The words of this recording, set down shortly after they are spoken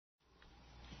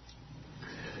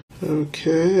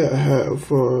Okay, I have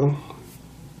 5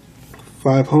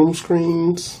 home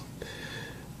screens,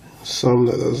 some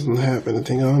that doesn't have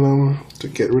anything on them. To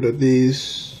get rid of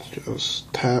these,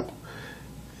 just tap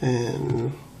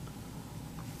and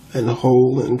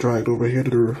hold and drag it over here to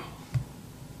the,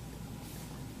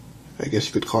 I guess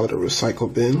you could call it a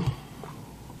recycle bin.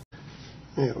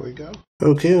 There we go.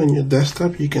 Okay, on your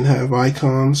desktop you can have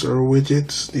icons or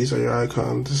widgets. These are your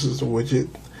icons. This is the widget,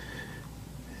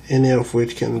 any of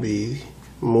which can be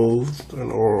moved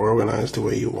or organized the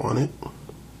way you want it.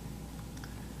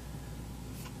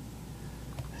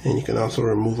 And you can also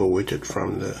remove a widget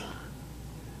from the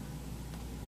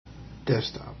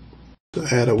desktop. To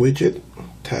add a widget,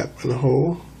 tap and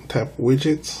hold, tap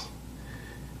widgets,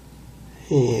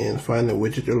 and find the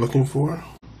widget you're looking for,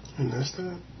 and that's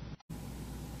that.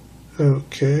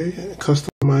 Okay,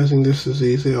 customizing this is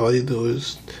easy. All you do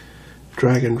is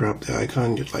drag and drop the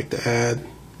icon you'd like to add.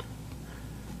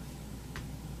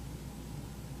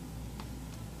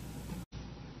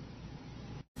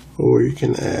 Or you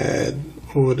can add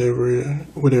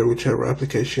whichever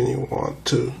application you want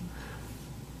to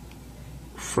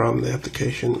from the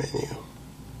application menu.